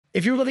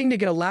If you're looking to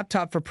get a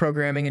laptop for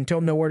programming and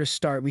don't know where to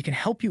start, we can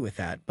help you with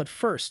that. But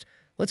first,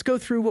 let's go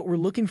through what we're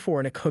looking for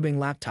in a coding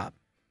laptop.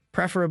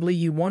 Preferably,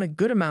 you want a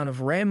good amount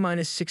of RAM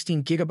minus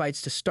 16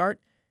 gigabytes to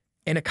start,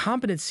 and a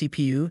competent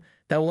CPU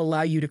that will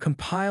allow you to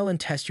compile and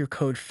test your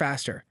code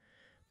faster.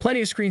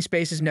 Plenty of screen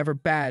space is never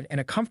bad, and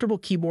a comfortable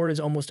keyboard is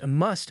almost a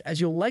must, as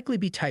you'll likely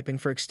be typing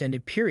for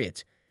extended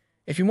periods.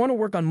 If you want to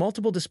work on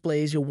multiple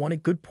displays, you'll want a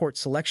good port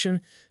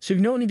selection, so you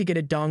don't need to get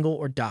a dongle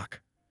or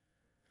dock.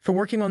 For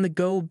working on the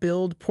go,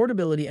 build,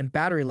 portability, and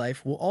battery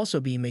life will also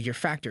be major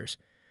factors.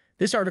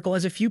 This article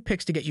has a few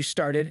picks to get you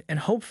started, and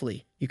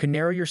hopefully, you can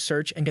narrow your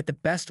search and get the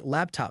best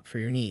laptop for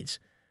your needs.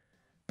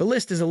 The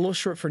list is a little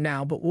short for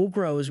now, but will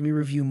grow as we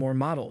review more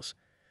models.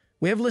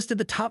 We have listed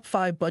the top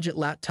 5 budget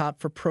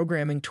laptop for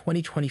programming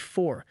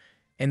 2024,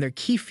 and their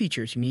key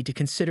features. You need to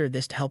consider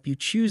this to help you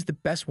choose the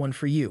best one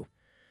for you.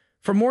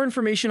 For more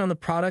information on the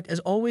product,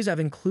 as always, I've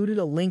included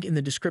a link in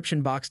the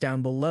description box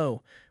down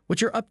below,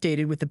 which are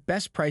updated with the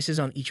best prices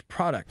on each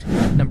product.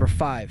 Number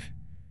 5.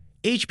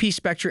 HP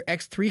Spectre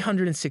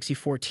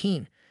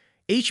X36014.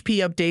 HP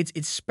updates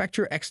its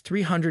Spectre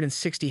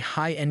X360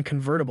 high-end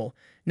convertible,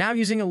 now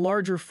using a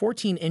larger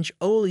 14-inch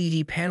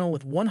OLED panel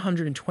with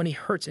 120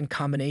 Hz in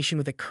combination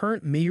with a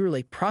current Meteor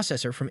Lake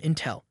processor from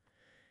Intel.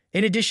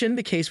 In addition,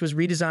 the case was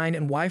redesigned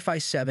and Wi-Fi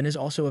 7 is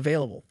also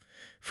available.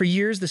 For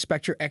years, the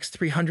Spectre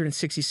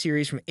X360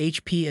 series from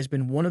HP has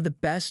been one of the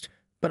best,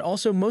 but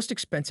also most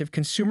expensive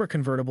consumer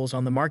convertibles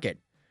on the market.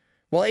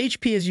 While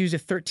HP has used a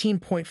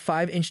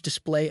 13.5-inch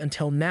display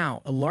until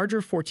now, a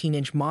larger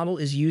 14-inch model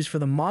is used for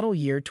the model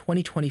year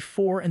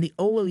 2024, and the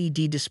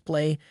OLED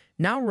display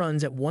now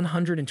runs at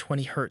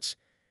 120 Hz.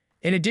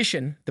 In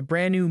addition, the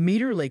brand new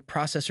Meteor Lake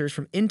processors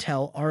from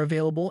Intel are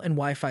available, and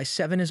Wi-Fi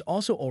 7 is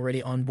also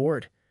already on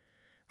board.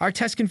 Our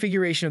test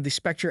configuration of the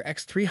Spectre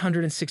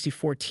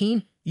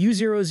X36014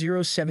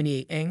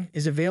 U0078N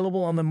is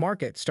available on the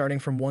market starting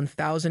from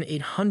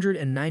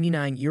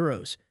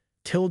 €1,899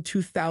 till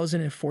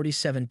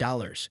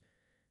 $2,047.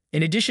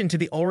 In addition to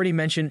the already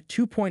mentioned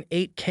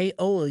 2.8K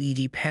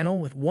OLED panel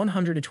with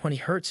 120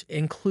 Hz, it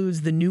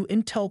includes the new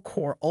Intel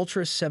Core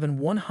Ultra 7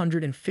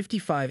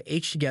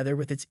 155H together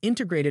with its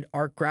integrated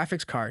ARC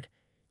graphics card,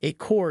 8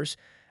 cores,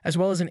 as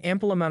well as an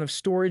ample amount of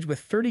storage with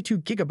 32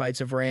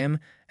 gigabytes of RAM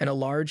and a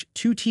large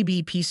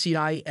 2TB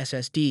PCI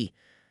SSD.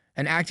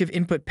 An active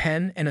input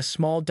pen and a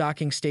small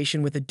docking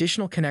station with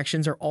additional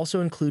connections are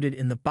also included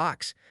in the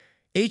box.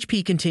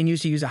 HP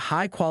continues to use a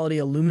high-quality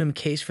aluminum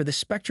case for the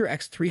Spectre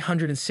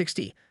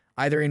X360,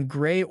 either in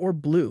gray or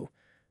blue,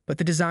 but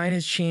the design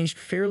has changed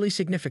fairly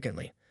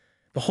significantly.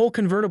 The whole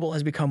convertible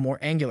has become more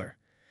angular.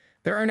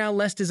 There are now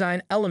less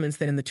design elements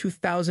than in the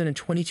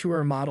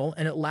 2022 model,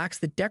 and it lacks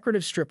the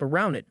decorative strip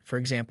around it, for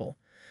example.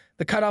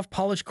 The cut-off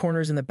polished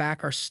corners in the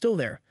back are still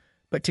there,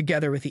 but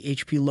together with the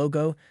HP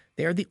logo,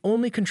 they are the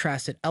only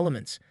contrasted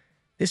elements.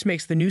 This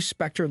makes the new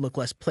Spectre look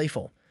less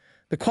playful.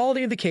 The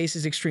quality of the case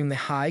is extremely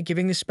high,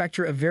 giving the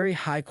Spectre a very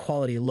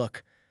high-quality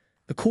look.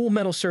 The cool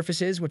metal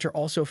surfaces, which are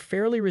also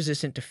fairly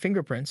resistant to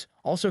fingerprints,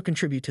 also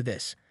contribute to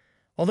this.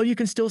 Although you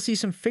can still see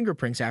some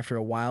fingerprints after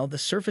a while, the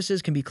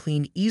surfaces can be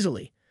cleaned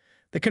easily.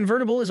 The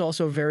convertible is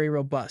also very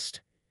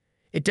robust.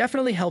 It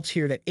definitely helps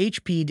here that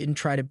HP didn't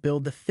try to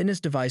build the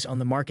thinnest device on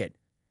the market.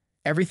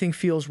 Everything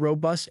feels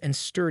robust and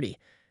sturdy.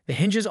 The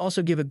hinges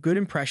also give a good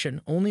impression,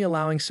 only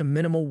allowing some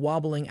minimal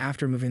wobbling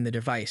after moving the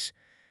device.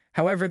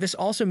 However, this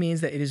also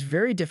means that it is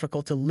very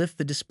difficult to lift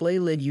the display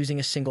lid using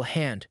a single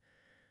hand.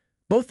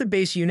 Both the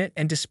base unit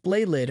and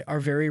display lid are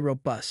very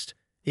robust.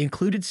 The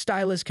included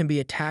stylus can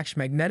be attached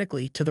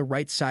magnetically to the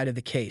right side of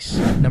the case.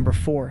 Number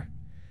 4.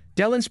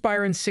 Dell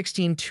Inspiron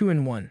 16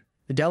 2-in-1.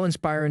 The Dell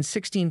Inspiron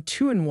 16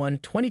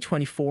 2-in-1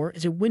 2024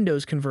 is a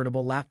Windows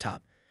convertible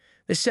laptop.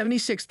 The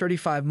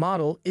 7635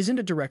 model isn't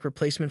a direct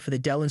replacement for the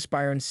Dell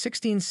Inspiron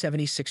 16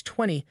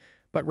 7620,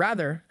 but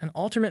rather an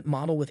alternate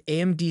model with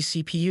AMD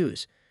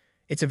CPUs.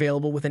 It's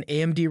available with an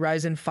AMD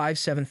Ryzen 5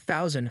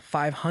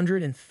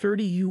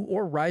 7530U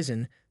or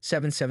Ryzen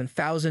 7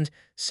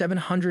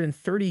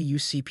 7730U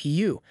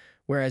CPU,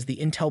 whereas the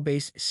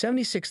Intel-based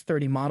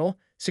 7630 model,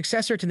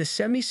 successor to the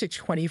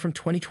 7620 from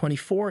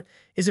 2024,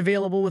 is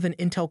available with an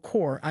Intel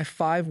Core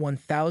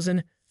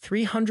i5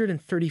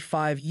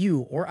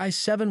 1335U or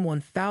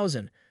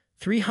i7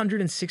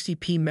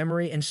 1360p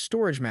memory and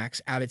storage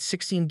max out at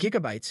 16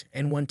 GB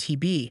and 1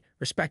 TB,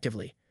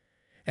 respectively.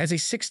 It has a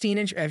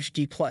 16-inch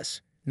HD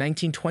Plus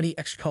 1920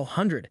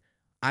 x100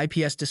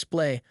 IPS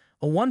display,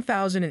 a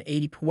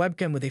 1080p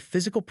webcam with a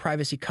physical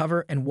privacy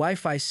cover, and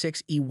Wi-Fi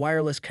 6E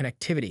wireless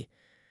connectivity.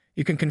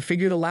 You can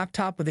configure the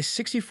laptop with a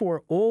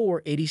 64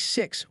 or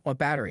 86 watt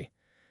battery.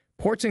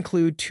 Ports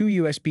include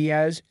 2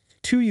 USB-As,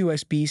 2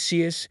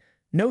 USB-Cs,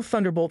 no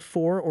Thunderbolt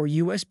 4 or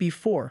USB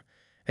 4,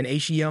 an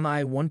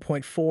HDMI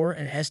 1.4,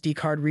 an SD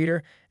card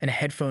reader, and a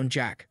headphone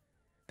jack.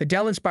 The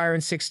Dell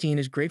Inspiron 16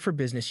 is great for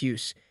business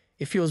use.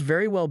 It feels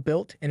very well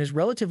built and is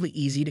relatively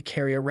easy to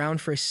carry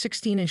around for a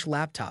 16-inch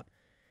laptop.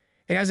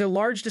 It has a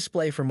large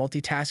display for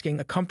multitasking,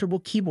 a comfortable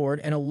keyboard,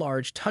 and a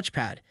large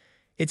touchpad.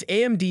 Its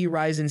AMD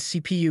Ryzen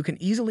CPU can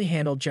easily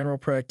handle general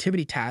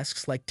productivity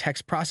tasks like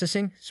text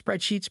processing,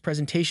 spreadsheets,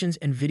 presentations,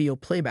 and video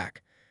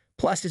playback.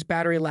 Plus, its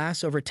battery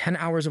lasts over 10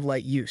 hours of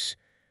light use.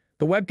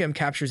 The webcam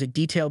captures a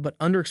detailed but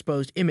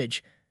underexposed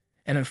image,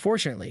 and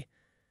unfortunately,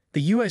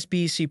 the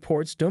USB-C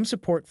ports don't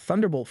support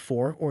Thunderbolt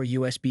 4 or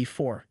USB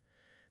 4.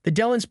 The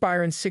Dell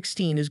Inspiron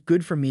 16 is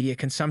good for media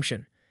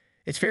consumption.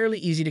 It's fairly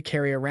easy to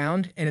carry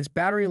around, and its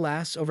battery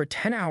lasts over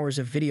 10 hours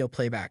of video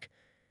playback.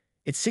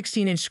 Its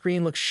 16-inch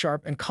screen looks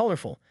sharp and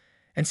colorful,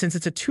 and since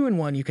it's a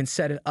 2-in-1, you can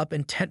set it up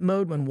in tent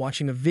mode when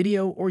watching a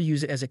video or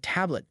use it as a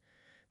tablet.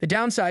 The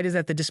downside is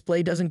that the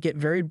display doesn't get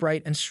very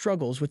bright and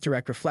struggles with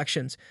direct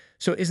reflections,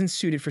 so it isn't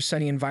suited for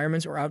sunny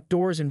environments or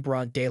outdoors in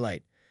broad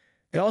daylight.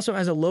 It also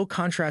has a low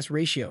contrast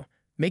ratio,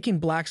 making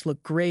blacks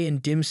look gray in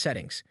dim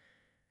settings.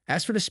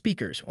 As for the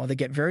speakers, while they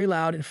get very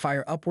loud and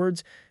fire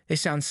upwards, they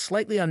sound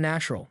slightly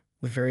unnatural,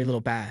 with very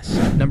little bass.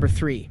 Number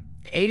 3.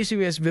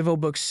 ASUS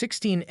VivoBook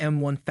 16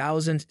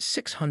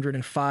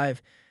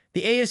 M1605.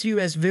 The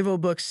ASUS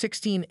VivoBook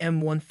 16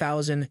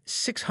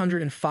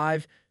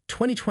 M1605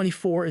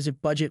 2024 is a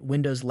budget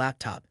Windows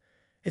laptop.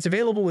 It's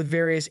available with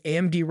various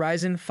AMD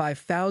Ryzen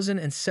 5000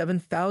 and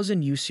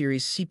 7000U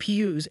series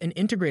CPUs and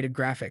integrated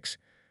graphics.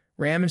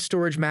 RAM and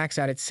storage max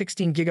out at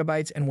 16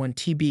 GB and 1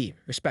 TB,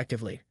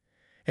 respectively.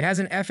 It has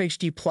an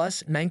FHD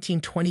Plus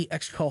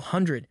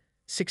 1920x1200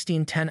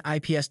 1610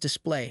 IPS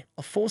display,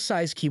 a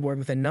full-size keyboard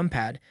with a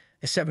numpad,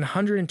 a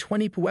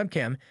 720p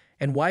webcam,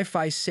 and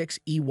Wi-Fi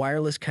 6E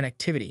wireless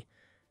connectivity.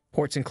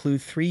 Ports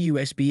include 3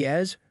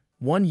 USB-As,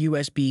 1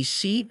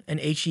 USB-C, an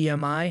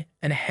HDMI,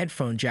 and a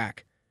headphone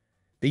jack.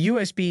 The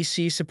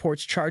USB-C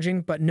supports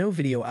charging but no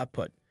video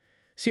output.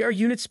 See our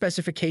unit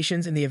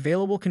specifications and the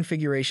available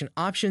configuration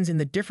options in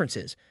the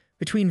differences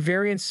between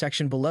variants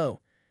section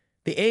below.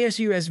 The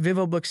ASUS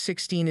VivoBook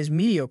 16 is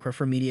mediocre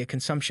for media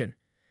consumption.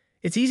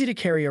 It's easy to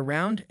carry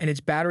around, and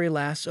its battery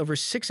lasts over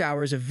 6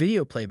 hours of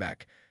video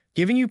playback,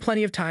 giving you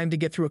plenty of time to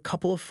get through a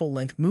couple of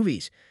full-length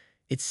movies.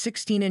 Its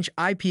 16-inch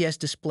IPS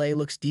display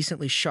looks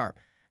decently sharp.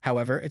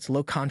 However, its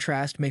low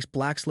contrast makes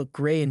blacks look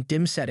gray in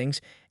dim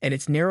settings, and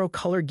its narrow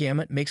color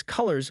gamut makes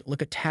colors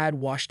look a tad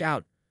washed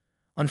out.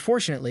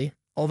 Unfortunately,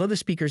 although the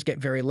speakers get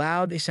very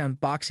loud, they sound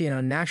boxy and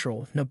unnatural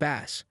with no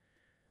bass.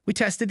 We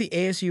tested the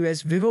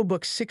ASUS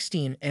VivoBook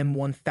 16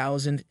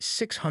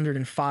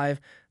 M1605,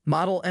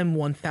 model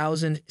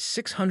M1605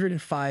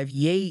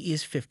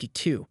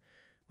 YAE52,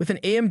 with an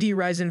AMD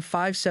Ryzen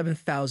 5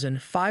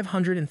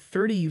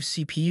 7530U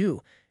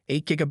CPU,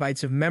 8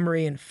 GB of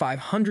memory, and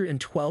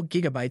 512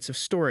 GB of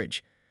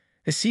storage.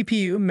 The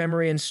CPU,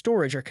 memory, and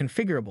storage are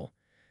configurable.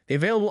 The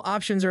available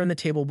options are in the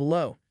table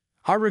below.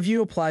 Our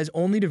review applies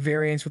only to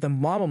variants with a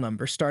model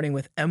number starting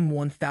with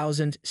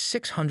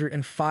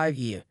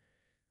M1605E.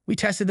 We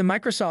tested the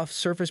Microsoft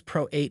Surface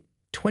Pro 8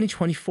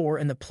 2024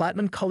 in the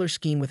Platinum color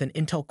scheme with an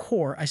Intel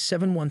Core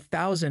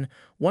i7-1185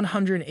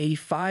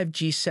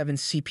 G7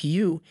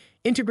 CPU,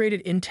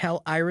 integrated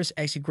Intel Iris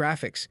Xe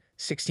graphics,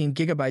 16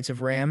 GB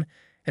of RAM,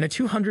 and a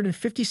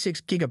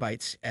 256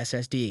 GB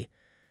SSD.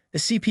 The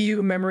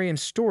CPU, memory, and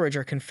storage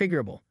are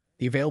configurable.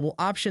 The available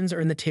options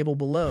are in the table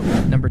below.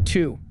 Number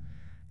 2.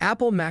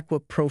 Apple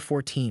MacBook Pro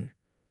 14.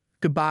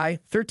 Goodbye,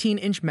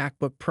 13-inch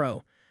MacBook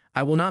Pro.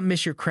 I will not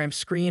miss your cramped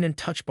screen and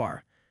touch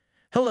bar.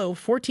 Hello,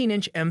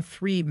 14-inch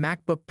M3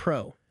 MacBook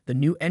Pro, the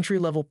new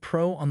entry-level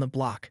Pro on the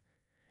block.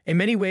 In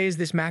many ways,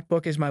 this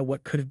MacBook is my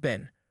what could have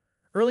been.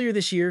 Earlier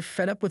this year,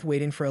 fed up with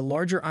waiting for a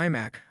larger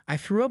iMac, I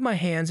threw up my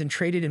hands and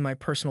traded in my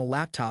personal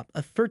laptop,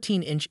 a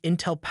 13-inch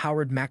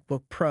Intel-powered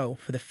MacBook Pro,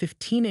 for the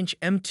 15-inch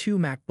M2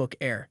 MacBook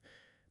Air.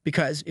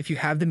 Because if you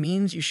have the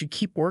means, you should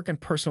keep work and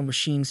personal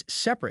machines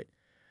separate.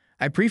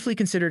 I briefly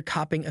considered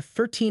copying a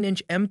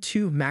 13-inch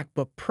M2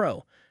 MacBook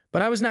Pro,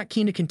 but I was not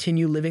keen to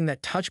continue living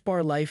that touch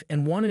bar life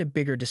and wanted a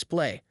bigger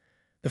display.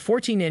 The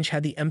 14-inch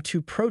had the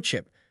M2 Pro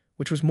chip,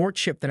 which was more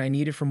chip than I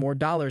needed for more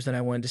dollars than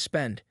I wanted to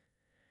spend.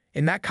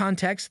 In that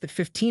context, the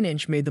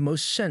 15-inch made the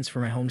most sense for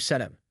my home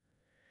setup.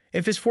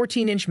 If this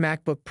 14-inch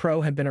MacBook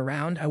Pro had been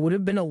around, I would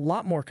have been a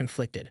lot more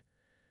conflicted.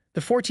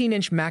 The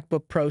 14-inch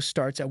MacBook Pro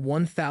starts at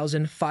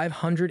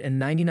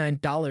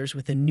 $1,599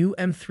 with a new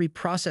M3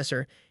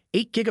 processor,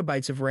 8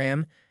 GB of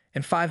RAM,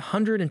 and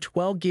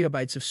 512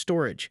 GB of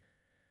storage.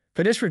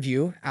 For this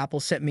review,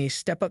 Apple sent me a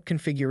step-up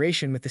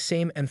configuration with the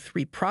same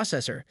M3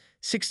 processor,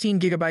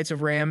 16 GB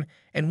of RAM,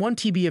 and 1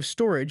 TB of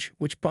storage,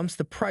 which bumps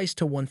the price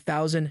to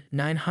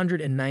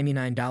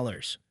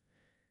 $1,999.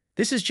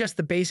 This is just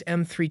the base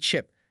M3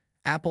 chip.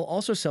 Apple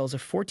also sells a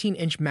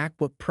 14-inch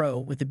MacBook Pro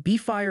with the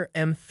Beefire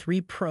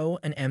M3 Pro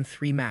and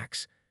M3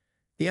 Max.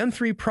 The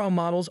M3 Pro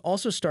models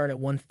also start at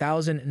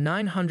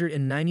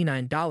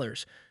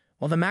 $1,999,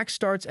 while the Max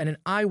starts at an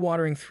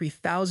eye-watering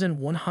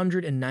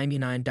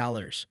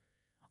 $3,199.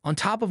 On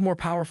top of more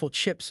powerful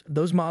chips,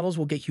 those models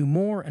will get you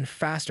more and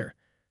faster.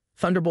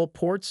 Thunderbolt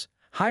ports,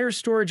 higher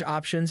storage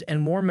options,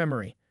 and more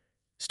memory.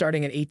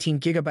 Starting at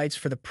 18 GB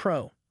for the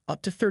Pro,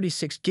 up to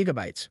 36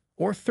 GB,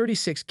 or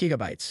 36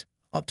 GB,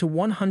 up to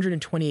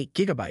 128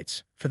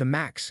 GB for the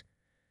Max.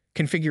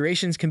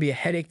 Configurations can be a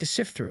headache to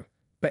sift through,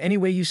 But any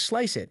way you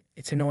slice it,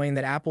 it's annoying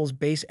that Apple's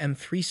base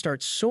M3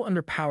 starts so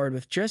underpowered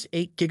with just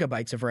 8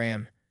 gigabytes of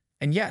RAM.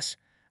 And yes,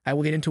 I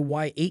will get into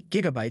why 8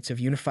 gigabytes of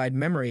unified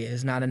memory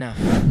is not enough.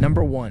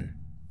 Number 1.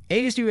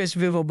 ASUS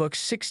VivoBook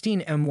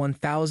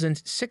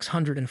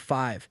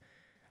 16M1605.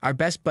 Our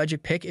best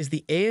budget pick is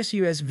the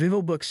ASUS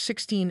VivoBook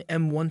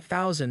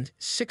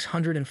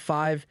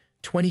 16M1605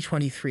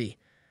 2023.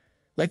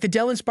 Like the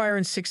Dell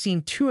Inspiron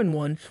 16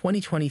 2-in-1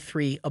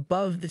 2023,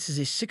 above this is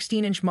a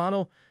 16-inch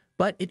model,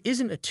 but it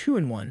isn't a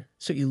 2-in-1,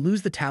 so you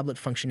lose the tablet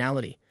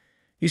functionality.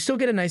 You still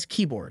get a nice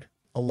keyboard,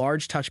 a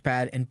large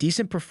touchpad, and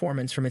decent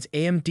performance from its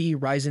AMD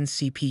Ryzen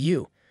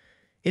CPU.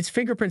 Its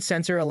fingerprint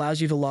sensor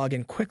allows you to log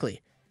in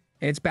quickly,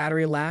 and its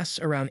battery lasts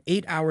around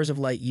 8 hours of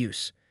light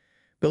use.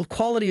 Build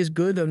quality is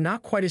good, though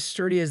not quite as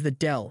sturdy as the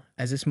Dell,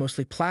 as it's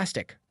mostly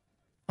plastic.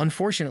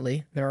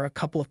 Unfortunately, there are a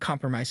couple of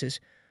compromises.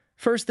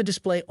 First, the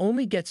display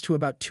only gets to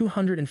about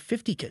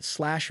 250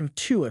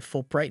 nits/2 at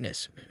full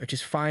brightness, which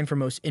is fine for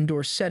most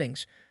indoor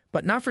settings,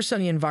 but not for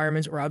sunny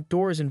environments or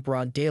outdoors in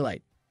broad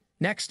daylight.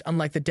 Next,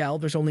 unlike the Dell,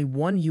 there's only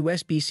one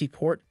USB-C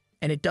port,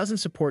 and it doesn't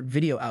support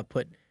video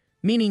output,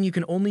 meaning you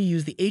can only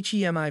use the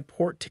HDMI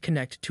port to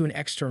connect to an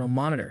external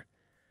monitor.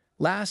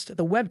 Last,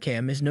 the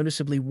webcam is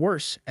noticeably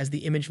worse as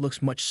the image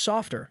looks much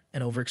softer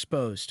and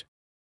overexposed.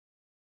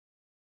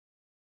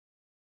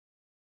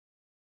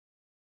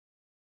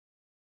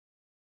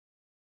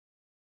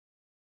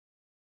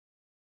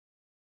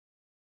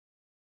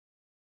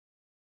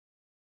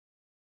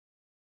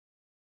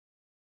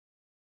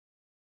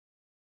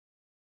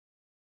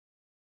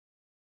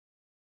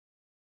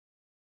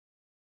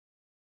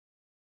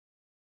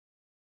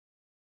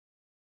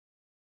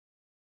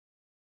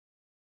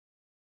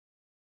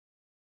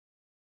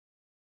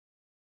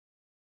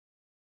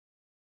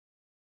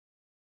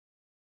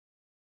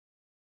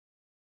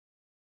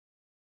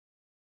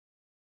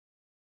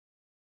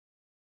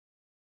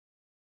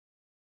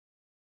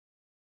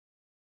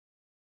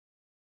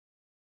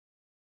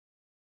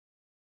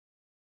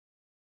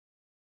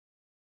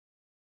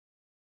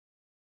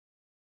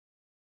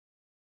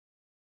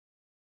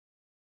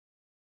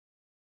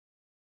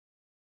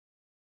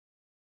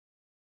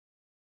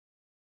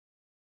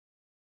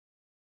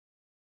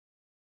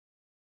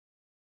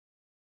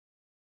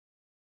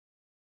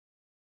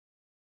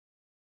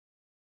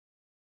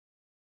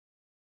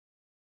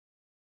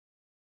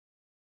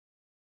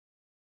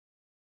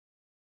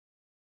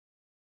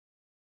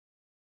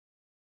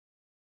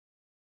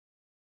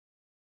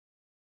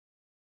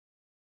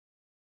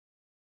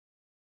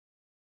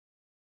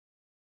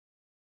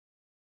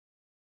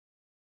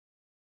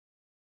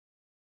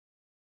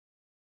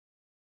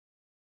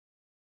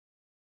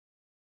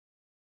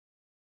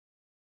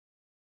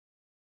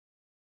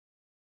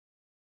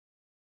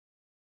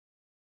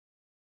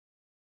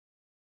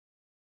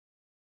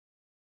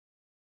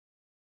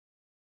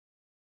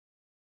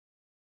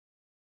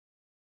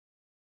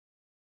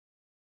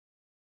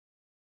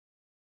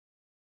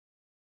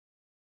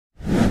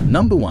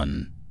 Number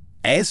 1.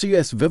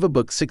 ASUS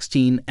VivoBook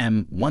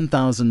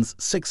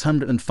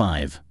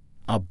 16M1605.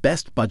 Our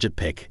best budget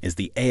pick is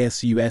the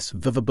ASUS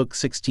VivoBook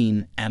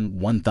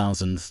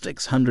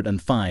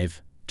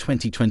 16M1605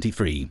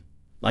 2023.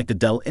 Like the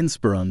Dell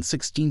Inspiron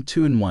 16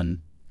 2-in-1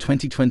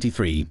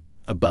 2023,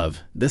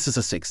 above, this is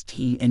a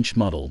 16-inch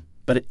model,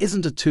 but it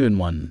isn't a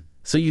 2-in-1,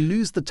 so you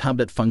lose the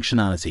tablet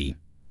functionality.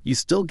 You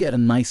still get a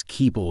nice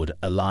keyboard,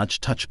 a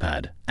large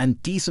touchpad,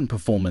 and decent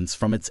performance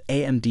from its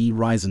AMD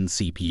Ryzen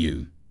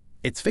CPU.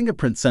 Its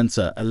fingerprint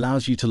sensor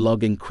allows you to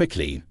log in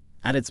quickly,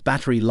 and its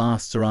battery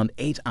lasts around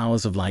 8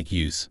 hours of light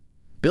use.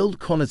 Build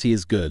quality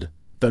is good,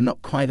 though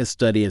not quite as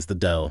sturdy as the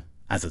Dell,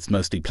 as it's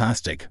mostly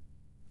plastic.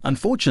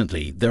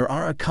 Unfortunately, there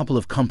are a couple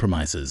of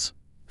compromises.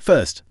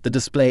 First, the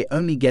display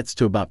only gets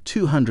to about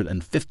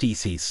 250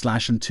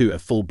 nits/2 at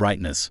full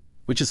brightness,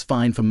 which is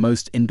fine for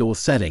most indoor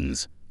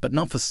settings, but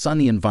not for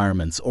sunny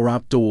environments or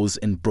outdoors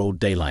in broad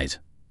daylight.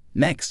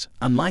 Next,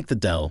 unlike the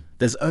Dell,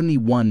 there's only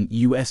one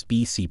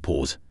USB-C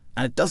port,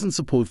 and it doesn't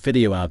support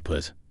video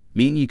output,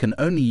 meaning you can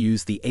only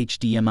use the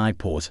HDMI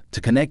port to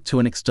connect to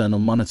an external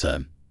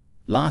monitor.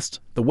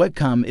 Last, the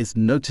webcam is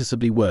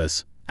noticeably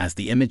worse, as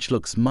the image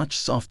looks much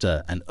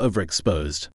softer and overexposed.